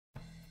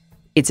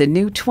It's a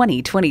new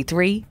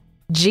 2023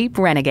 Jeep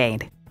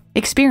Renegade.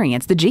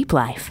 Experience the Jeep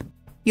life.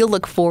 You'll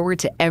look forward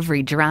to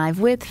every drive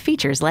with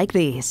features like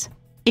these: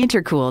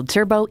 intercooled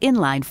turbo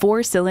inline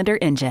 4-cylinder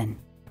engine,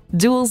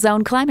 dual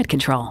zone climate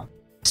control,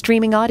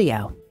 streaming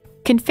audio,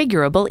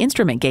 configurable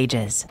instrument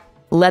gauges,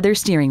 leather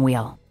steering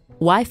wheel,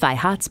 Wi-Fi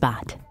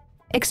hotspot,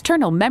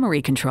 external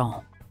memory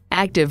control,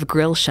 active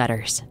grille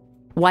shutters,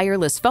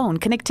 wireless phone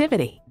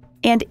connectivity,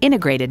 and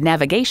integrated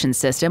navigation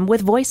system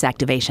with voice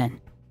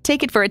activation.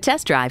 Take it for a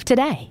test drive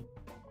today.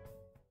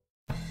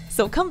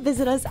 So come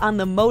visit us on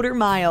the Motor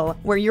Mile,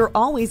 where you're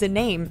always a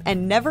name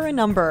and never a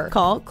number.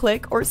 Call,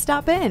 click, or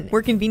stop in.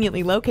 We're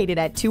conveniently located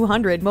at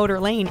 200 Motor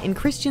Lane in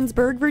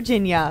Christiansburg,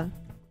 Virginia.